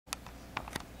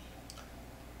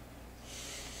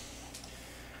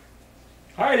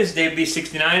Alright, this is Dave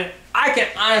B69. I can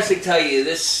honestly tell you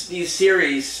these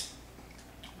series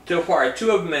so far,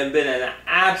 two of them have been an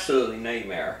absolutely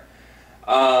nightmare.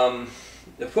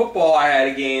 The football, I had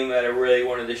a game that I really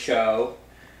wanted to show,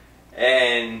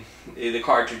 and the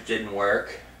cartridge didn't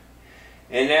work.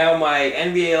 And now my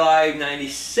NBA Live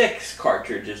 96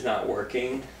 cartridge is not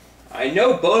working. I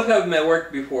know both of them have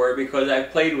worked before because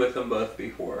I've played with them both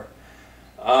before.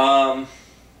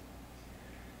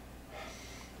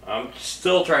 I'm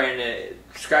still trying to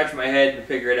scratch my head and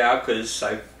figure it out because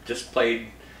I've just played.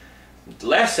 The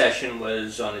last session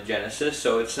was on a Genesis,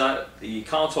 so it's not the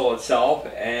console itself,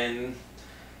 and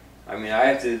I mean I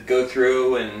have to go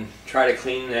through and try to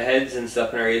clean the heads and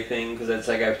stuff and everything because it's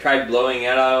like I've tried blowing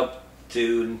it out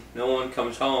to no one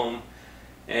comes home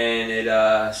and it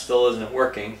still isn't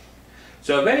working.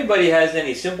 So if anybody has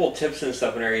any simple tips and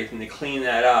stuff and everything to clean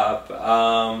that up,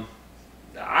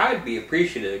 I'd be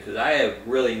appreciative because I have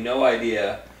really no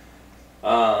idea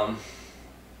of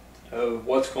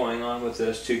what's going on with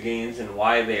those two games and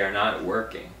why they are not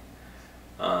working.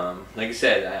 Like I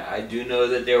said, I do know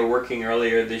that they were working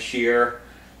earlier this year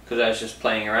because I was just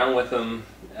playing around with them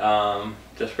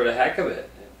just for the heck of it.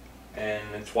 And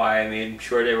that's why I made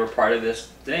sure they were part of this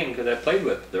thing because I played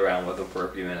around with them for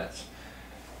a few minutes.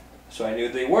 So I knew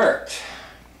they worked.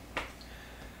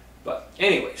 But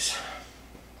anyways.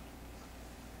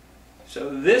 So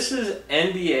this is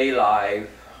NBA Live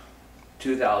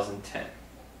 2010.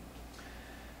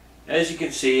 As you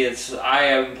can see, I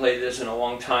haven't played this in a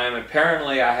long time.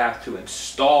 Apparently I have to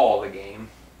install the game.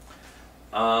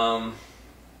 I'll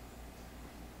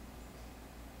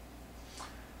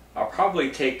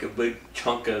probably take a big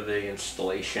chunk of the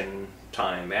installation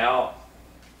time out.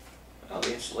 Well,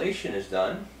 the installation is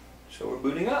done, so we're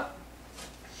booting up.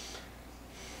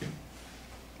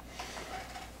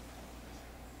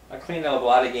 I cleaned up a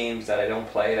lot of games that I don't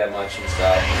play that much and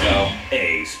stuff. So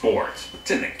EA Sports, it's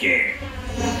in the game.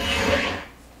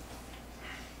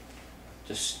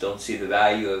 Just don't see the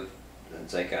value of.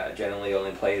 It's like I generally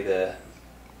only play the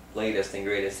latest and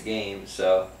greatest games,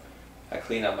 so I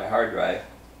clean up my hard drive.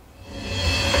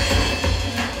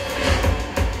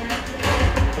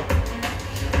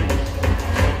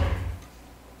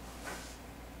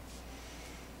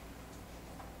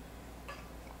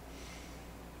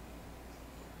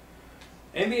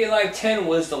 NBA Live 10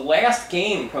 was the last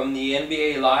game from the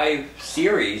NBA Live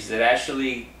series that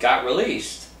actually got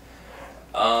released.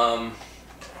 Now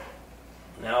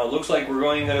it looks like we're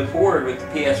going to go forward with the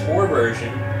PS4 version,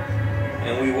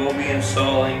 and we will be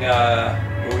installing,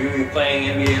 we will be playing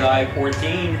NBA Live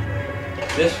 14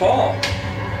 this fall.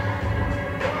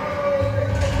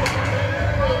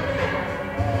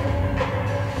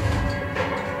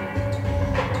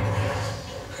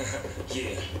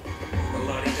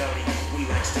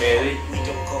 We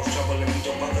don't cause trouble and we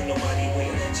don't bother nobody. We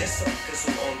just cause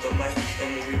we're on the mic.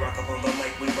 And when we rock up on the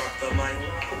mic, we rock the mic.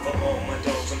 For all my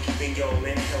dogs, I'm keeping y'all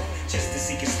in health. Just to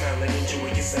see you smile and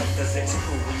enjoy yourself. Cause it's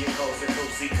cool when you cause a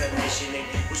cozy conditioning,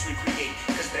 which we create,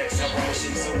 cause that's our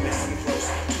mission. So listen close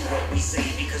to what we say,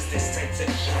 because this type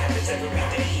of happens every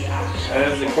day. That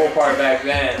was the cool part back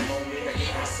then.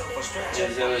 As it was the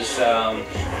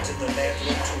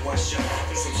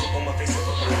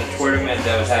tournament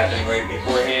that was happening right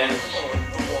beforehand,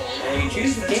 and you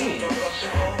choose the team.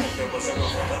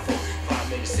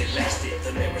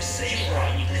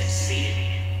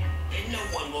 No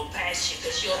one will pass you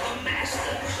because you're the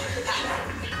master.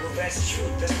 Well, that's true.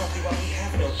 That's probably why we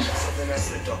have no so then I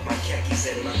slipped off my khakis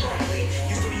and my broccoli.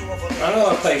 I don't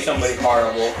want to play somebody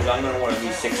horrible because I'm going to want to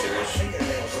be Sixers.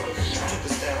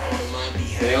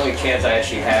 The only chance I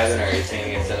actually have in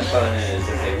everything against an opponent is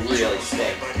if they really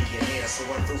stink.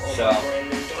 So.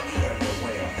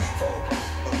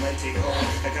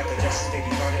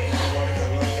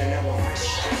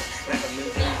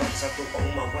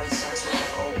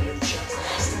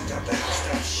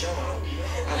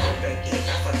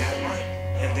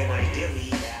 And then ideally,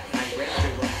 I ran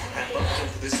through it. I bumped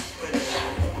into this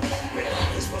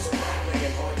this was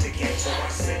playing hard to get, so I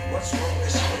said, what's wrong?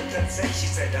 Cause she went and said, she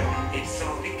said, it's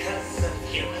all because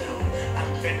of you.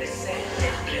 I'm really sad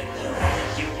and blue.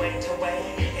 You went away,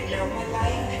 and now my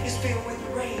life is filled with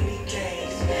rainy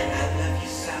days. I love you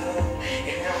so,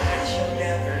 and how much you'll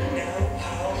never know.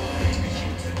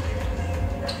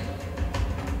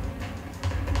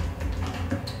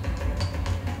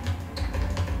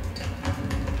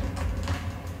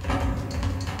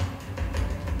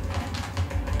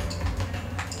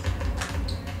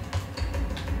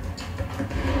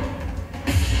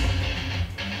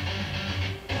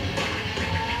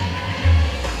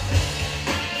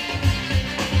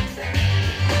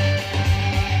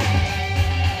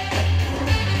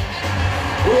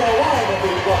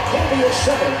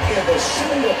 7 in the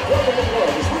city of Brooklyn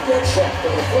as we get set for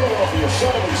the Philadelphia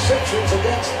 76ers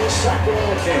against the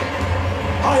Sacramento Kings.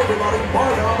 Hi everybody,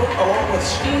 Mark Albert along with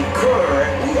Steve Kerr,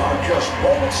 and we are just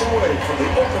moments away from the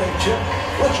opening tip.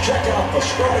 Let's check out the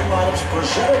starting lineups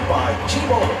presented by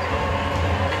T-Mobile.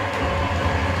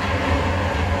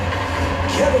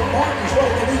 Kevin Martin's one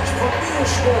of the league's premier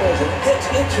scorers and gets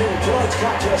into tonight's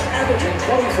contest averaging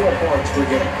 24 points per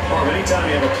game. Marv, anytime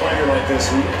you have a player like this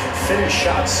who can finish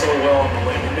shots so well in the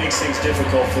lane, it makes things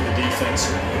difficult for the defense.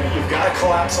 You've got to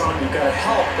collapse on him, you've got to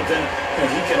help, but then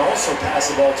he can also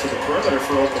pass the ball to the perimeter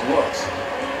for open looks.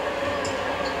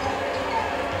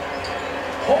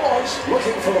 Hawes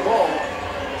looking for the ball.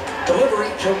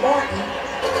 Delivery to Martin.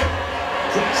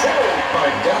 Controlled by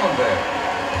Dallenberg.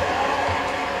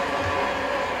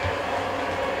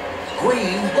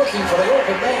 Green looking for the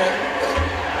open man.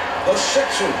 The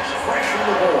Sixers crashing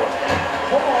the board.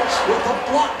 Hawes with a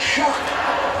blocked shot.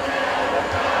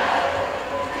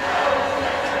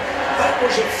 That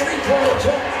was a three-point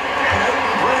attempt. And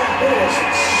Brand made a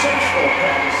sensational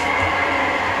pass.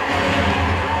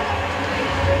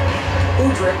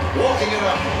 Udrih walking it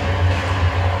up.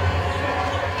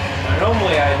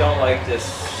 Normally I don't like this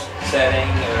setting.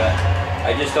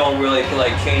 I just don't really feel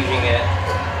like changing it.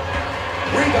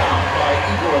 Rebound by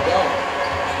Iguodala.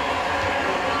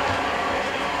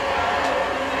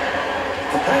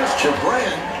 The pass to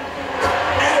Brand,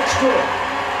 and it's good.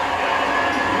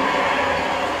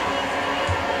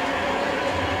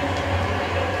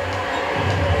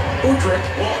 Udrih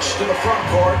walks to the front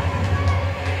court.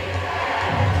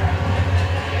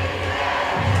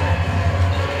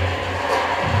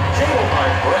 Dribble by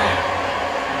Brand.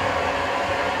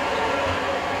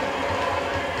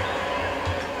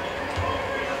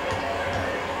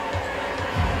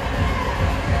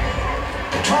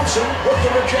 Thompson with the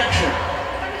rejection.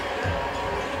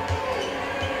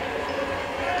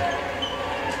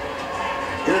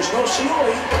 Here's no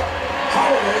Cioli.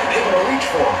 Holiday able to reach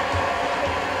for it.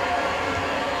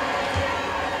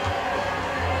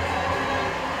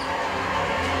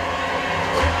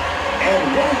 And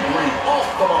Willie Green off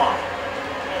the mark.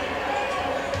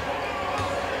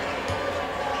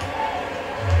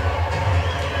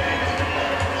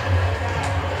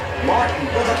 Martin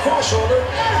with a crossover.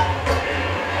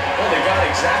 Well, they got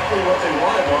exactly what they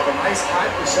wanted, Marv. A nice high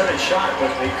percentage shot,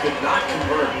 but they could not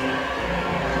convert.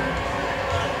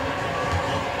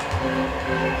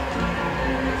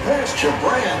 Pass to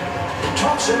Brand.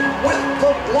 Thompson with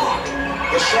the block.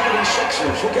 The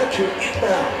 76ers will get to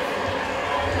inbound.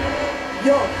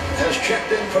 Young has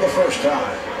checked in for the first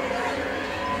time.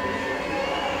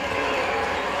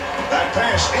 That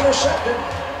pass intercepted.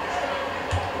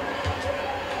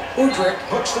 Udrih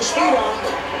puts the speed on.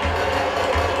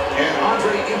 And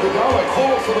Iguodala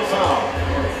called for the foul.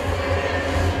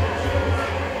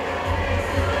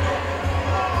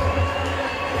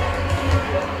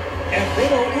 And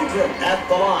Udrih at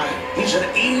the line. He's an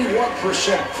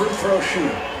 81% free throw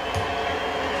shooter.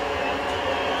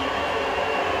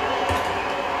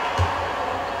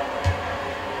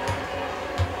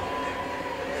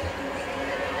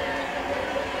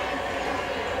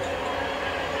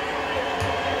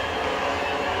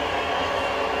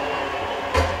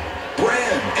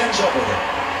 Ends up with it.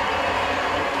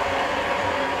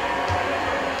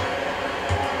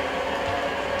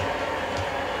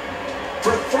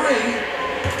 For three,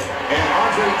 and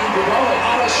Iguodala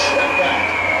on a step back.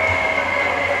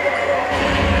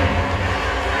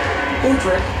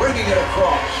 Udrih bringing it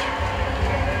across.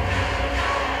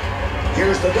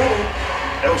 Here's the double.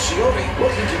 Cioli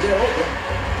looking to get open.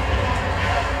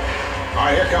 All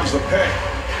right, here comes the pick.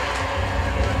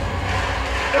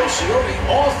 Cioli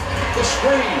off the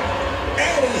screen,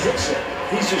 and he hits it.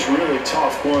 He's just really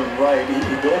tough going right.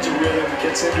 He builds a rhythm,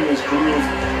 gets into his groove.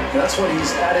 That's when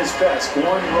he's at his best, going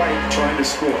right, trying to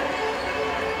score.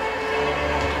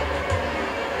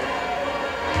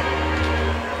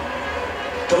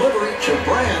 Delivery to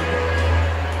Brand.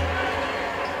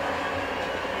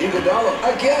 Iguodala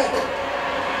again.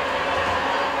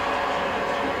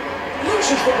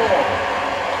 Loses the ball.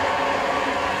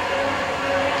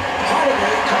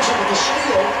 Holiday comes up with the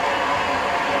steal.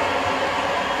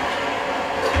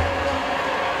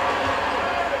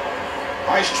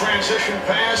 Nice transition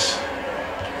pass.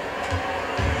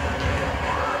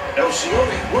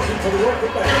 Cioli looking for the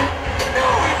open man. No,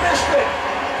 he missed it.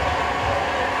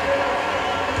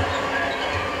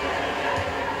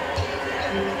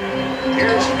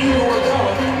 Here's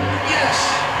Iguodala. Yes.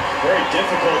 Very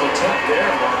difficult attempt there,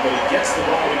 Mark, but he gets the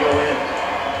ball to go in.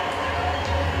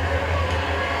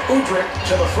 Udrih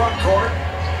to the front court.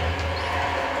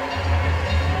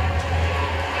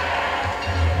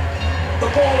 The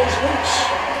ball is loose.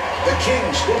 The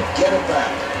Kings will get it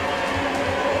back.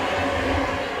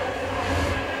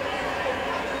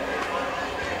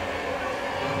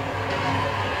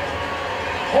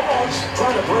 Hawes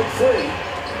trying to break free.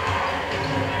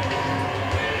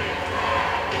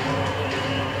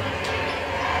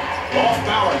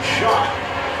 Off-balance shot.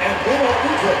 And Beno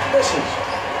Udrih misses.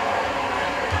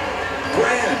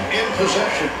 Brand in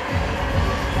possession.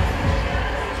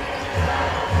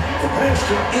 The pass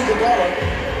to Iguodala.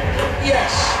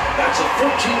 Yes, that's a 13-3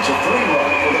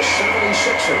 run for the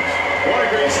 76ers. What a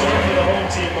great start for the home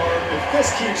team, Mark. If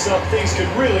this keeps up, things could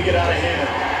really get out of hand.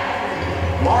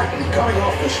 Martin coming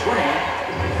off the screen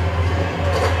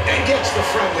and gets the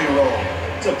friendly roll.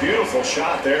 It's a beautiful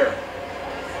shot there.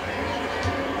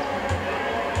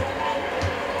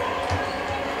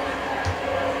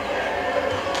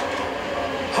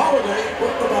 Holiday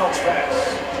with the bounce pass.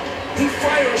 He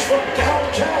fires from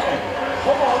downtown.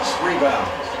 Hawes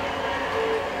rebounds.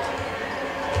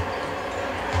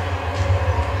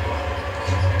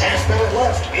 Half-minute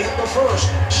left in the first.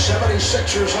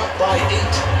 76ers up by 8.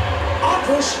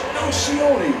 Andres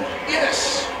Nocioni.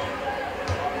 Yes.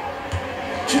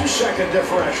 2-second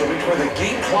differential between the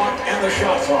game clock and the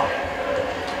shot clock.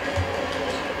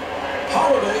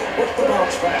 Holiday with the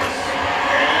bounce pass.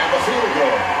 And the field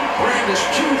goal. Brand is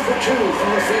 2 for 2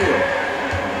 from the field.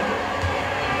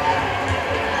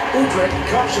 Udrih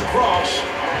comes across.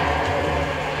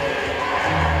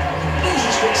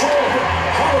 Loses control of it.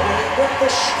 Holiday with the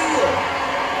steal.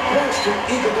 Pass to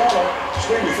Iguodala.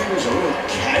 Stan, you think he was a little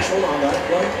casual on that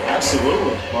play?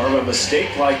 Absolutely. Marv, a mistake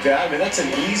like that, I mean, that's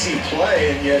an easy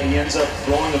play, and yet he ends up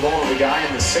throwing the ball to the guy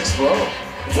in the 6th row.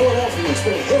 Philadelphia has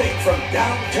been hitting from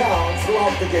downtown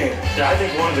throughout the game. Yeah, I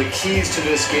think one of the keys to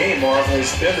this game, Marv,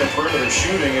 has been the perimeter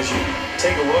shooting. As you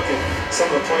take a look at some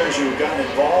of the players who have gotten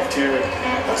involved here,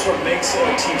 that's what makes a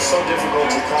team so difficult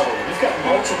to cover. When you've got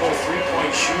multiple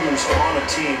three-point shooters on a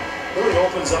team, it really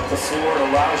opens up the floor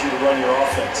and allows you to run your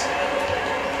offense.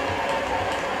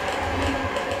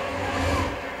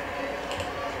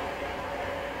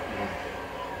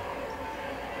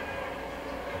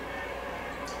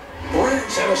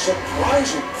 Had a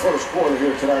surprising first quarter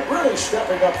here tonight, really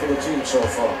stepping up for the team so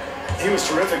far. He was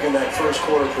terrific in that first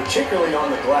quarter, particularly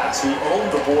on the glass. He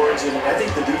owned the boards, and I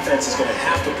think the defense is going to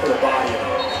have to put a body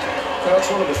on it.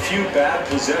 That's one of the few bad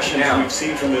possessions we've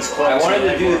seen from this club. I wanted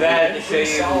to do that to show you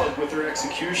solid with their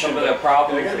execution. some of the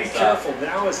problems. They got to be careful.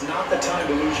 Now is not the time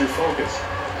to lose your focus.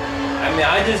 I mean,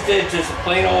 I just did just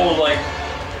plain old maneuvers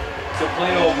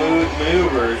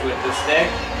with the stick.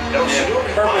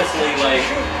 Purposely, like,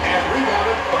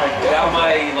 without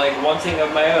my, wanting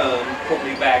of my own, put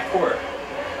me back court.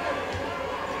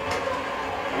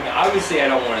 I mean, obviously I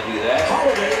don't want to do that.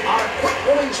 Holiday on quick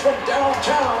release from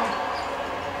downtown.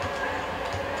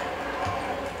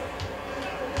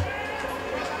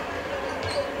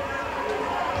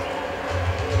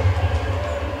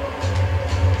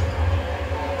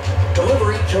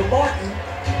 Delivery to Martin.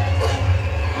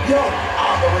 Young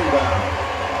on the rebound.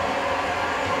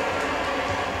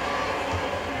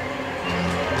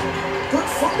 Good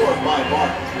footwork by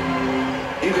Martin.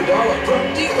 Iguodala from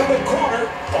deep in the corner,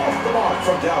 off the mark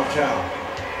from downtown.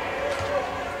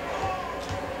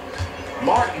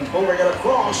 Martin moving it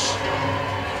across.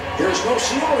 Here's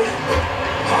Nocioni.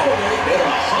 Holiday able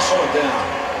to hustle it down.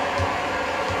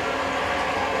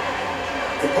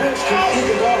 The pass to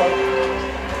Iguodala.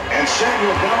 And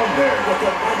Samuel down there with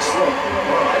a nice look.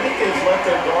 Well, I think they've let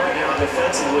their guard down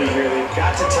defensively here. They've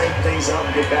got to tighten things up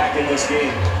and get back in this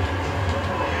game.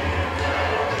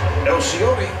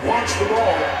 Nocioni wants the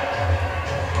ball.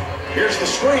 Here's the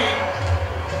screen.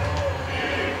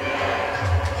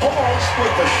 Hawes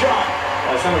with the shot.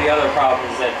 Some of the other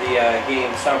problems that the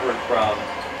game suffered from,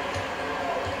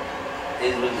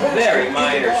 it was very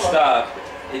minor stuff.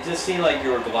 It just seemed like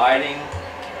you were gliding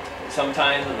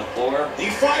sometimes on the floor. He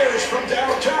fires from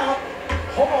downtown.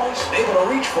 Hawes able to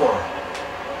reach for it.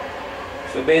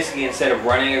 So basically, instead of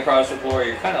running across the floor,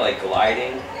 you're kind of like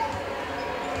gliding.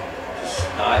 Just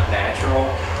not natural.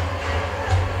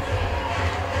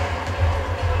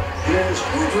 Here's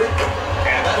Udrih,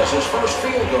 and that is his first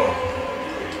field goal.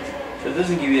 So it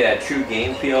doesn't give you that true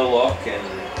game feel look, and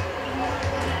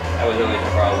that was always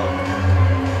a problem.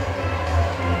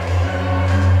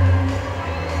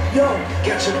 Young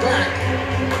gets it back.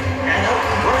 And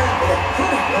Elton Brand with a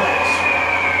pretty pass.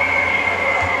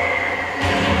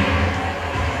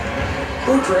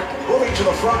 Udrih moving to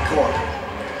the front court.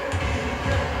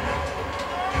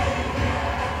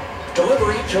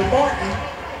 Delivery to Martin.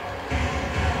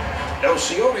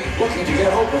 Nocioni looking to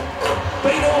get open.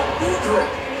 Beno Udrih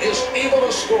is able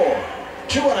to score.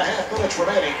 2.5 minutes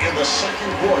remaining in the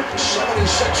second quarter.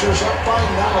 76ers up by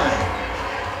 9.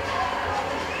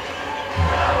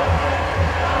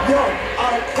 Young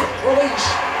on a quick release,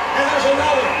 and there's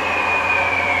another.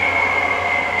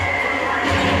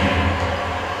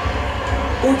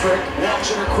 Udrich walks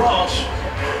it across.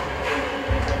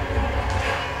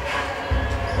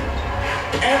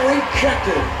 And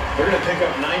rejected. They're going to pick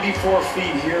up 94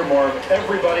 feet here, Mark.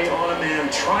 Everybody on a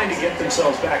man trying to get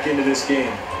themselves back into this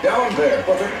game. Down there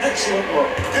with an excellent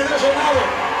look. And there's another.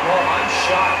 Well, I'm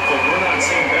shocked that we're not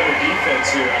seeing better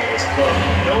defense here out of this club.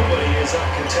 Nobody is up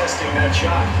contesting that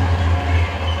shot.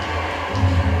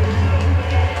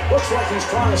 Looks like he's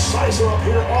trying to size it up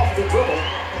here off the dribble.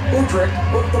 Udrich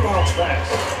with the bounce pass.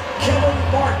 Kevin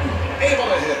Martin able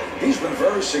to hit. He's been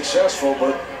very successful,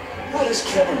 but how does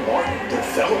Kevin Martin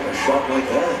develop a shot like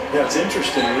that? Yeah, it's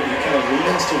interesting. He kind of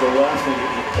leans to the left and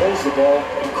he pulls the ball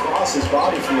across his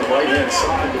body from the right-hand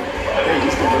side. But, hey,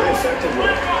 he's been very effective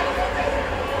with it.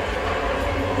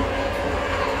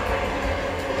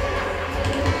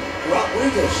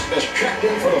 Rodriguez has checked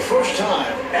in for the first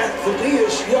time at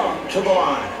Thaddeus Young to the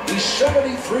line. He's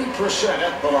 73%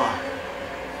 at the line.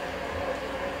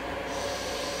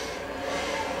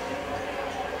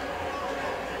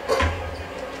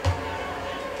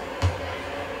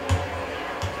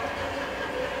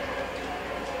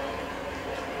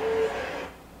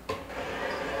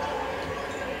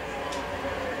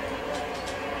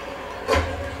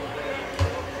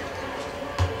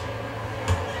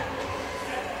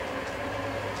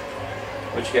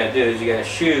 What you gotta do is you gotta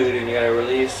shoot and you gotta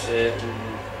release it in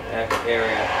that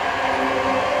area.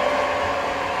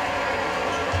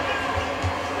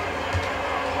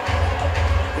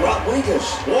 Rodriguez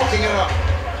walking it up.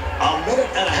 1.5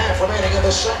 minutes remaining in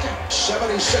the second.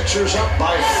 76ers up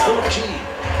by 14.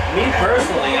 Me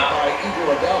personally, I'm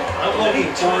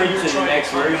looking forward to the next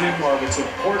version. It's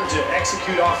important to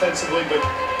execute offensively, but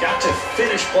got to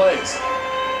finish plays.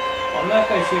 I'm not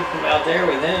gonna shoot from out there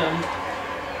with him.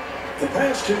 The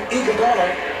pass to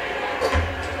Iguodala.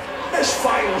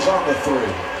 Misfires on the 3.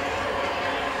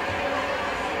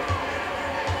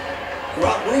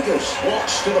 Rodriguez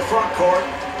walks to the front court.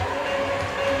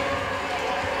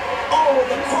 Oh, with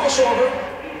the crossover.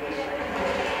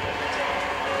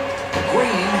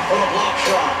 Green for the block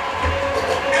shot.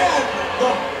 And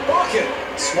the bucket.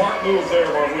 Smart move there,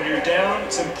 Mark. When you're down,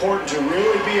 it's important to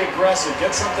really be aggressive.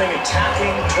 Get something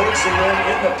attacking towards the rim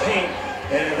in the paint.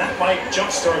 And that might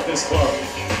jumpstart this club.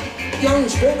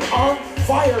 Young's been on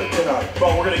fire tonight.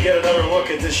 Well, we're going to get another look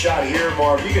at this shot here,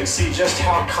 Marv. You can see just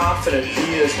how confident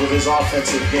he is with his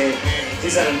offensive game.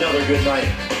 He's had another good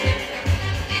night.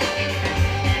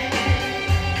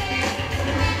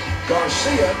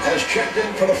 Garcia has checked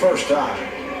in for the first time.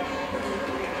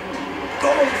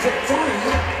 Going for 3.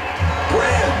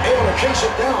 Brand able to chase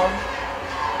it down.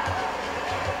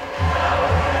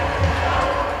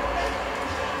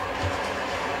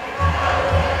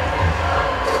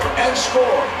 And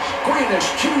scores. Green is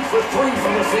 2 for 3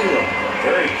 from the field.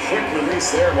 Very quick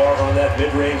release there, Marv, on that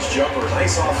mid-range jumper.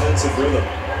 Nice offensive rhythm.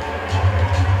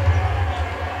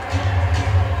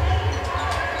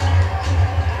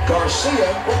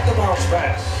 Garcia with the bounce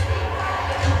pass.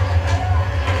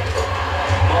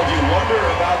 Well, you wonder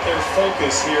about their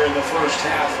focus here in the first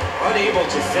half. Unable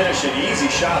to finish an easy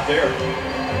shot there.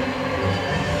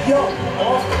 Young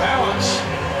off balance.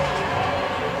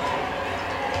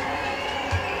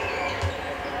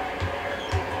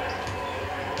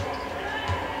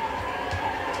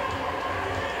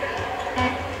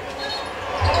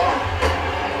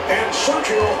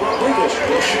 Sergio Rodriguez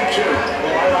will shoot 2.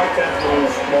 Well, I like that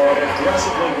move, Marv.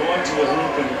 Aggressively going to the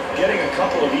hoop and getting a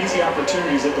couple of easy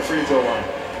opportunities at the free throw line.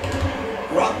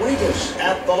 Rodriguez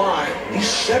at the line. He's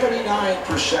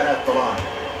 79% at the line.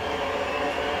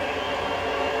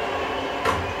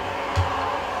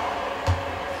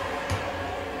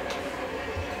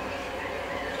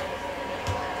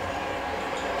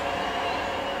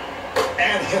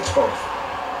 And hits both.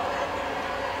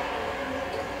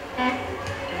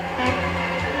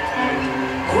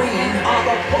 On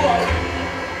the pull-up.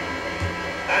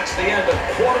 That's the end of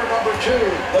quarter number 2.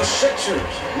 The Sixers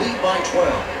lead by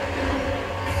 12.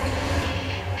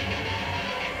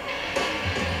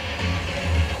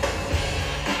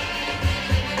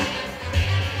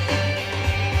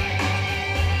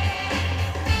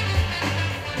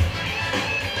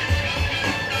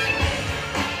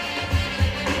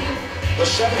 The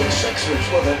 76ers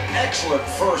with an excellent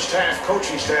first half.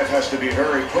 Coaching staff has to be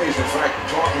very pleased. In fact,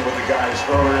 talking with the guys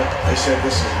earlier, they said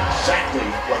this is exactly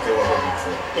what they were hoping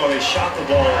for. Well, they shot the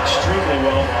ball extremely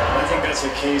well, Mark. I think that's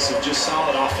it's a case of just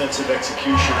solid offensive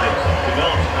execution. They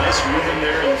developed a nice rhythm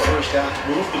there in the first half,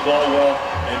 moved the ball well,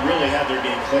 and really had their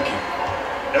game clicking.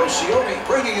 Elcioni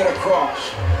bringing it across.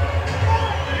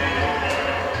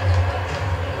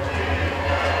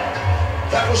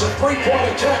 That was a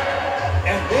three-point attack,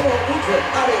 and Dino Udrih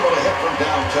not able to hit from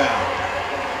downtown.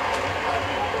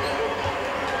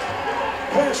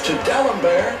 Pass to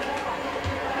Dallenberg.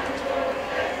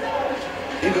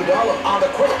 Iguodala on the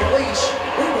quick release.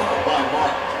 Rebound by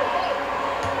Martin.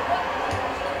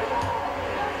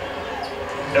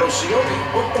 Elcioni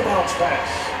with the bounce pass.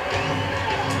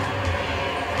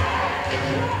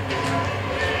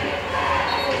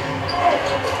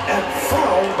 And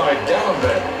fouled by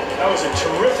Dallenberg. That was a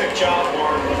terrific job,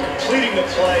 Mark, of completing the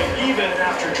play even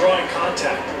after drawing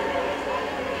contact.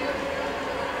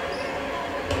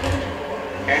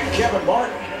 And Kevin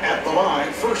Martin at the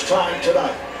line, first time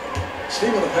tonight.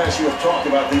 Steve, in the past you have talked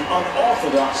about the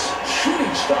unorthodox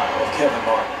shooting style of Kevin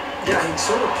Martin. Yeah, he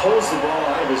sort of pulls the ball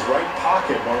out of his right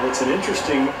pocket, Mark. It's an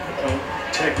interesting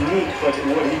technique, but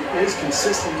what he is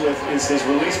consistent with is his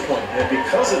release point. And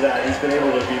because of that, he's been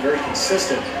able to be very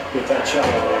consistent with that shallow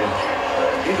range.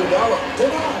 Iguodala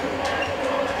denied.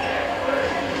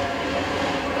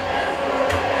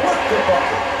 What the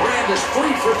bucket. Brand is 3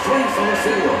 for 3 from the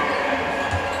field.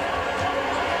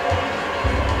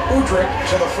 Udrih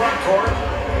to the front court.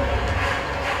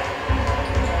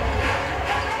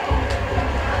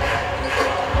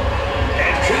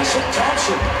 And Jason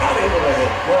Thompson not able to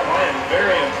hit. Well, I am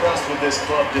very impressed with this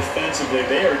club defensively.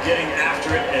 They are getting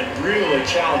after it and really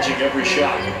challenging every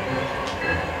shot.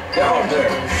 Down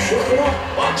there, shook it up.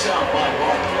 Box out by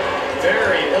Martin.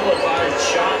 Very ill-advised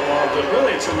shot, Mark, but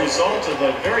really it's a result of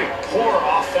a very poor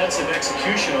offensive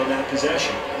execution on that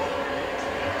possession.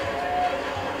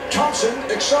 Thompson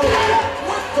accelerated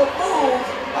with the move.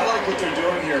 I like what they're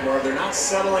doing here, Mark. They're not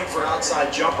settling for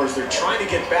outside jumpers. They're trying to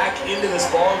get back into this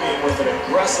ballgame with an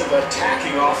aggressive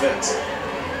attacking offense.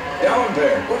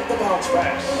 Dallenberg with the bounce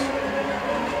pass.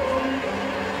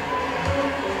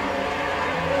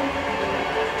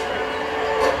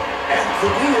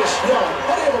 Thaddeus Young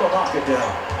unable to knock it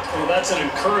down. Well, that's an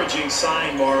encouraging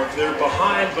sign, Mark. They're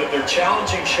behind, but they're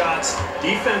challenging shots.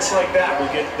 Defense like that will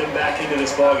get them back into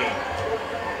this ballgame.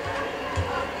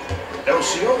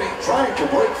 Elcioni trying to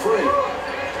break free.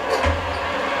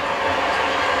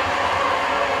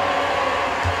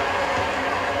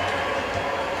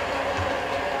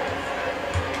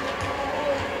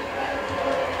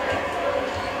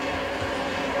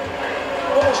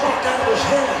 Ball's knocked out of his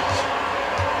hands.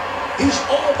 He's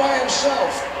all by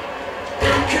himself.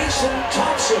 Jason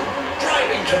Thompson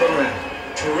driving to the rim.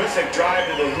 Terrific drive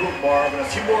to the hoop, Marv, and a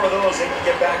few more of those, they can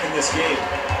get back in this game.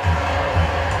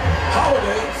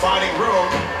 Holiday finding room,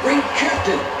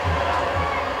 rejected.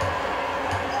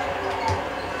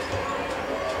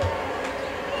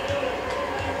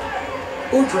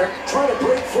 Udrih trying to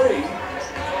break free.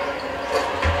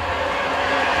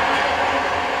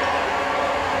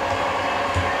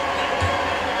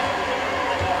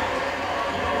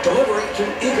 Delivery to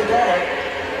Iguodala.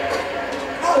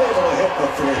 Not able to hit the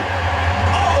three.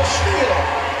 Oh, steal!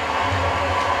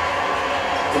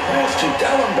 The pass to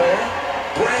Dallenberg.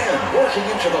 Brand working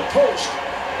into the post.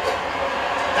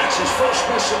 That's his first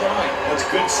miss of the night. That's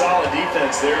good, solid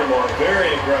defense there, Mark.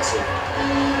 Very aggressive.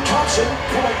 Thompson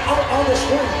coming out on the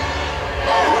screen.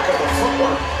 Oh, look at the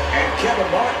footwork. And Kevin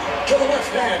Martin to the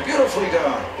left hand. Beautifully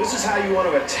done. This is how you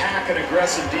want to attack an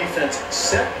aggressive defense.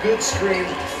 Set good screens.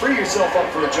 Free yourself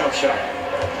up for a jump shot.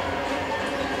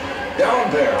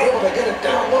 Dallenberg able to get it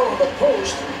down low on the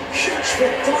post. Shoots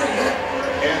for three.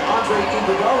 And Andre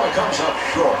Iguodala comes up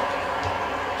short.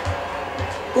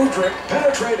 Udrih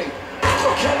penetrating.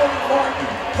 Kevin Martin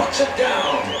puts it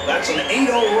down. That's an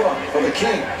 8-0 run for the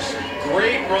Kings.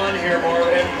 Great run here, Marv,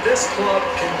 and this club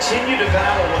continued to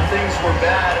battle when things were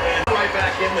bad and right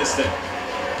back in this thing.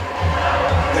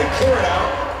 They clear it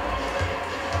out.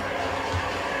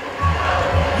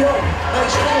 Young,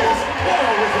 nice move.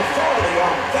 Ball with authority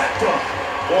on that dunk.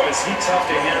 Boy, is he tough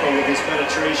to handle with his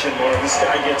penetration, Marv. This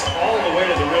guy gets all the way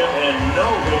to the rim and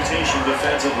no rotation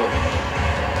defensively.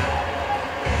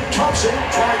 Thompson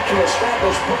trying to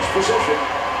establish post position.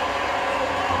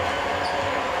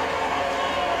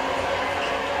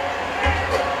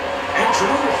 And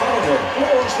Drew Holiday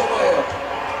blows the layup.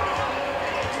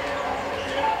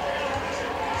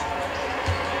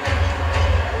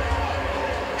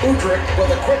 Udrih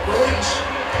with a quick release.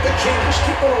 The Kings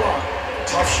keep it alive.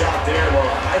 Tough shot there.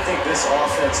 Well, I think this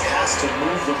offense has to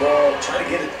move the ball, try to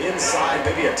get it inside,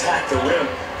 maybe attack the rim.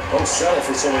 Don't settle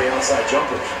for so many outside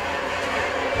jumpers.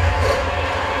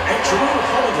 And Drew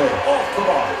Holiday off the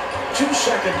mark.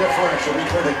 2-second differential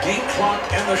between the game clock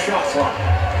and the shot clock.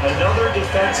 Another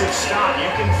defensive stop. You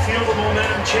can feel the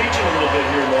momentum changing a little bit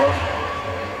here, Marv.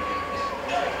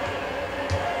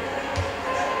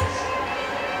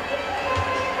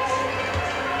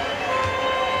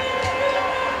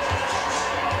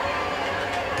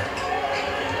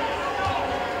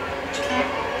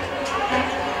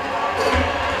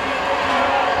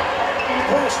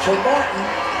 Pass to Martin.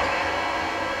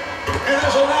 And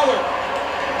there's another.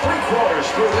 3/4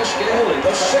 through this game,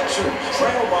 the Sixers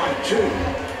trail by 2.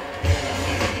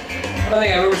 I don't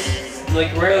think I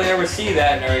ever, rarely ever see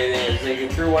that and everything. It's like he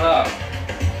threw one up.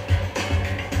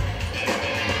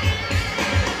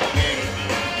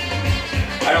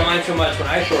 I don't mind so much when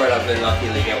I throw it up and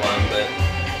luckily get one, but.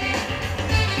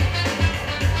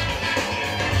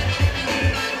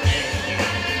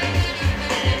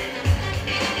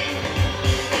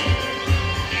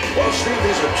 Well, Steve,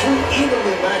 these are two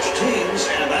evenly matched teams,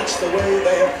 and that's the way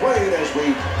they have played as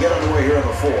we get underway here in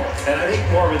the fourth. And I think,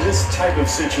 Marvin, this type of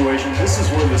situation, this is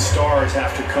where the stars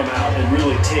have to come out and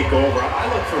really take over. I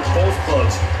look for both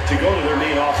clubs to go to their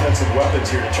main offensive weapons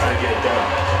here to try to get it done.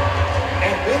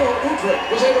 And Bino Udrich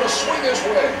was able to swing his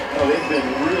way. Oh, they've been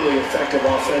really effective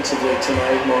offensively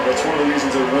tonight, Marvin. That's one of the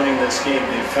reasons they're winning this game.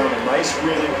 They've found a nice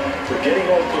rhythm, they're getting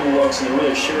open looks, and they're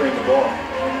really sharing the ball.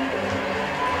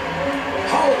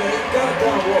 Holiday got it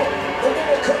down low. The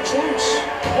ball comes loose.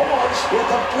 Pause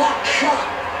with a blocked shot.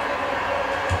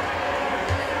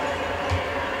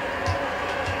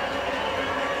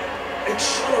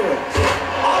 Accelerate.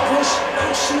 Andres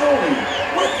Alcione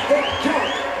with the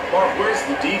dunk. Mark, where's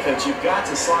the defense? You've got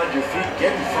to slide your feet,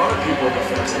 get in front of people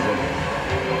defensively.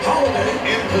 Holiday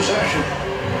in possession.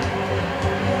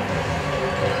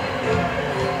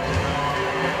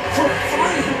 For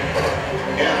 3.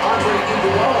 And Andre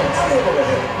Iguodala unable to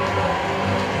hit.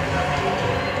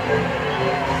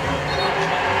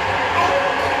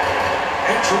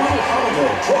 And Jrue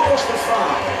Holiday draws the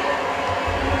foul.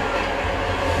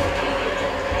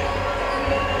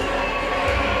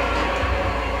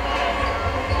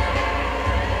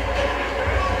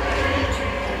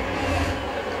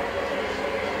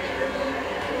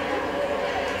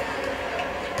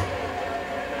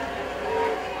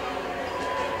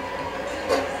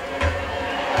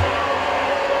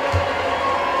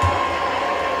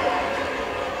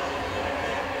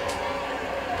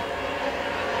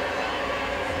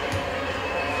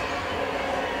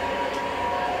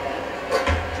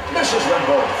 Misses them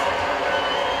both.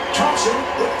 Thompson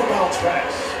with the bounce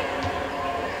pass.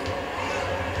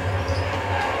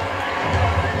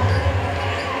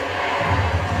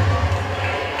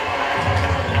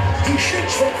 He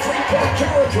shoots from three-point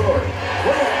territory.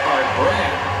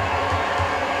 Brand.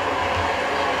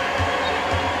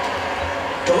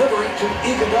 Delivery to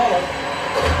Iguodala.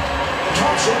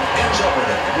 Thompson ends up with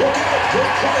it. Look out,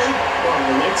 good play. Well, in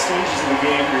the late stages of the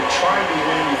game, you're trying to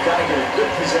win. You've got to get a good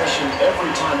possession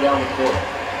every time down the court.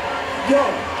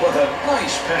 Young with a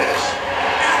nice pass.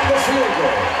 And the field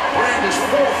goal. Brand is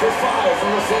 4 for 5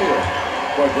 from the field.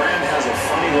 Boy, Brand has a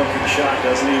funny-looking shot,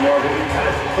 doesn't he, Marvin? He kind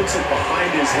of puts it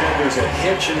behind his head. There's a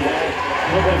hitch involved. A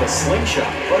little bit of a slingshot.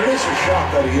 But it is a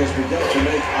shot that he has begun to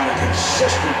make on a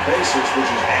consistent basis, which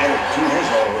has added to his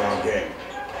all-around game.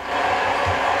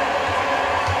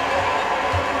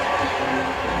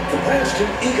 The pass to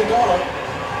Iguodala.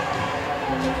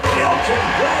 Elton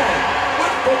Brand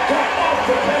with the cut off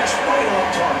the pass right on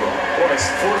target. Boy, it's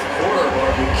fourth quarter,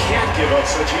 Marv. You can't give up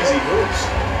such easy hoops.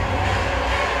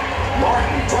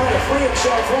 Martin trying to free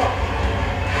himself up.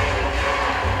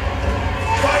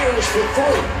 Fires for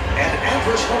 3. And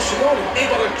Andres Alcione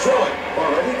able to drill it.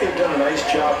 Well, I think they've done a nice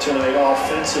job tonight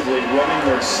offensively running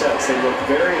their sets. They look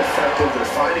very effective.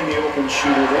 They're finding the open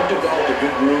shooter. They've developed a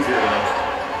good groove here tonight.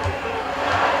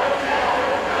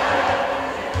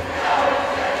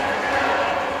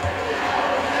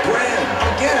 Brand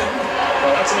again.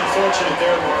 Well, that's unfortunate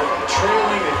there, Mark.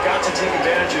 Trailing, they've got to take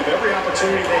advantage of every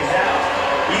opportunity they have.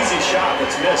 Easy shot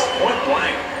that's missed, point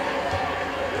blank.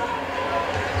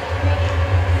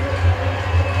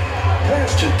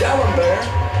 Pass to Dallenberg.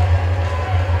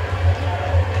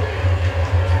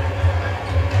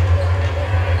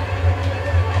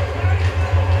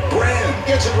 Brand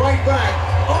gets it right back.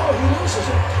 Oh, he loses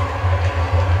it.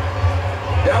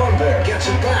 Dallenberg gets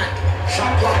it back.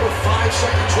 Shot clock with 5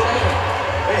 seconds remaining.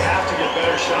 They have to get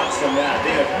better shots than that.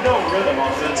 They have no rhythm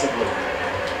offensively.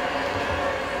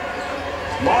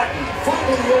 Martin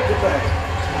finally opened back.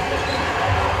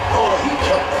 Oh, he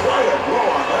took quite a blow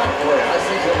on that play. I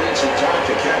think he'll need some time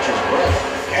to catch his breath.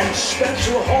 And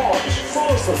Spencer Hawes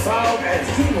throws the foul, and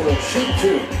he will shoot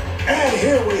 2. And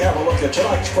here we have a look look at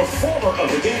tonight's performer of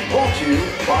the game, brought to you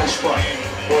by Sprite.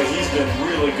 Boy, he's been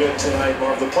really good tonight,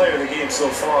 Marv. The player of the game so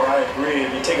far, I agree. And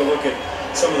you take a look at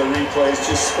some of the replays,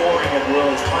 just scoring at will.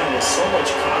 He's playing with so much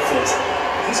confidence.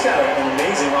 He's got an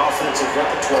amazing offensive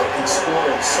repertoire, can score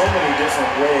in so many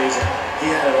different ways. And he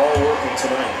had it all working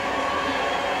tonight.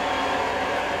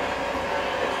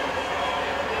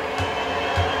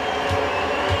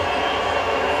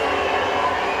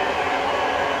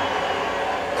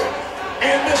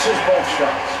 And misses both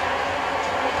shots.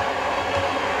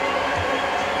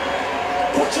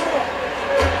 Puts it up.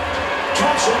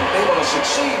 Thompson able to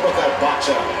succeed with that box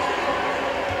out.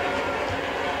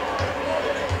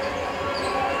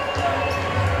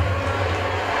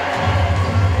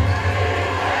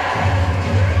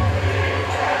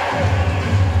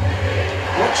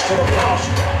 Looks to the post.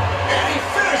 And he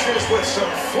finishes with some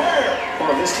flair.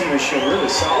 Well, this team has shown really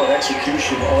solid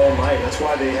execution all night. That's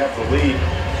why they have the lead.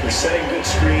 They're setting good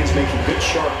screens, making good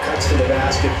sharp cuts to the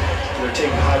basket, and they're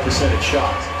taking high percentage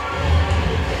shots.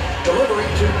 Delivery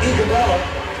to Iguodala.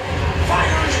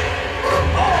 Fires. Oh,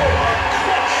 a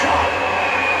clutch shot.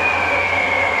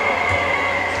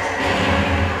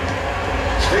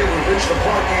 Steve, we've reached the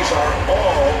point. These are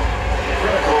all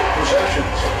critical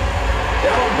possessions.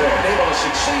 Down there, able to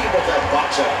succeed with that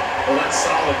box out. Well, that's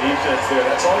solid defense there.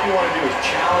 That's all you want to do is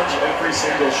challenge every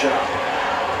single shot.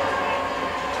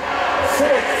 4-3,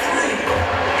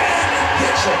 and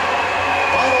hits it.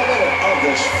 Final minute of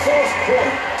this fourth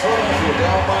quarter. Philadelphia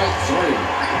down by 3.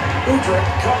 Udrih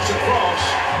comes across.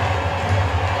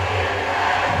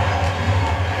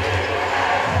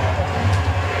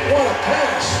 What a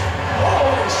pass. Oh,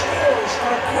 and he scores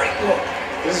on a great look.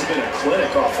 This has been a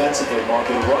clinic offensively, Mark.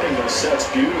 They're running those sets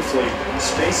beautifully,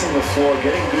 spacing the floor,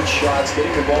 getting good shots,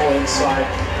 getting the ball inside.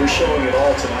 They're showing it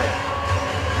all tonight.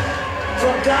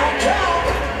 From downtown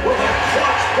with a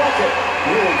clutch bucket.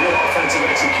 Really good offensive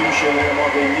execution there, Mark.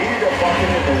 They needed a bucket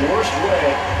in the worst way,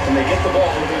 and they get the ball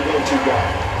with their go-to guy.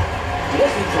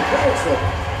 Looking for benefit.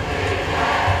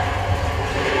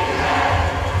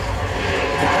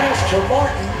 The pass to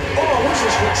Martin. Oh, this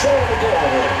is control of the ball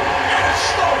here. And it's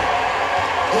stolen.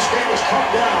 This game is cut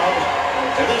down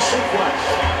in this sequence.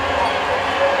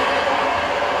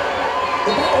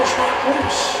 The ball is not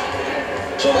loose.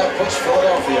 So that puts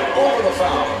Philadelphia over the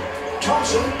foul.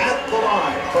 Thompson at the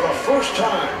line for the first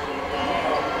time.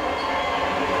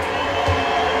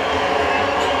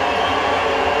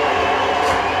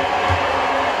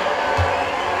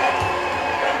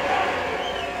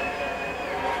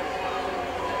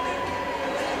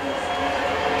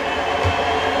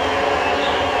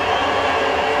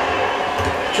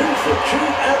 Two for two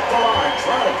at the line,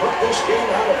 trying to put this game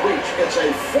out of reach. It's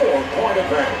a 4-point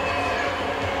advantage.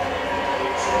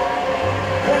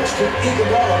 Pass to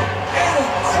Iguodala, and he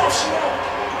coughs it up.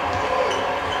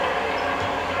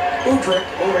 Udrih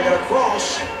moving it across.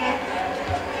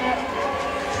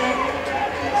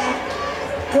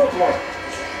 Good work.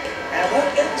 And that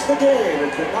ends the game.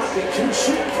 It could not be too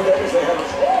soon for them as they had an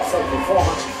awful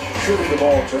performance shooting the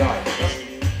ball tonight.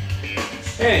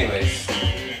 Anyways,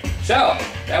 so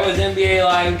that was NBA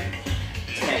Live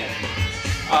 10.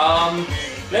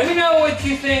 Let me know what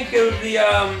you think of the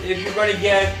if you're going to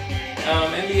get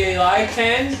NBA Live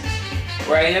 10,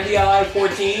 right? NBA Live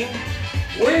 14.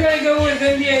 We're going to go with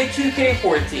NBA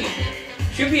 2K14.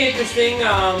 Should be interesting.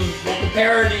 We'll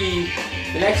compare the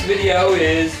next video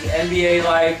is NBA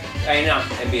Live. Not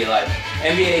NBA Live.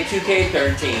 NBA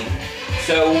 2K13.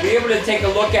 So we'll be able to take a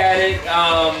look at it.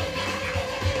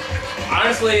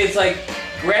 Honestly, it's like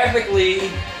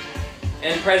graphically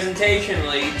and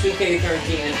presentationally,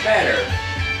 2K13 is better.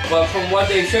 But from what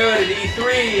they showed at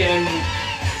E3 and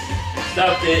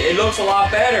stuff, it looks a lot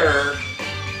better,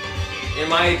 in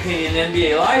my opinion, than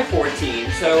NBA Live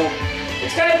 14. So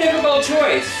it's kind of a difficult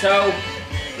choice. So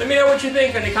let me know what you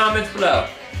think in the comments below.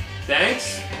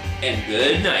 Thanks, and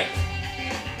good night.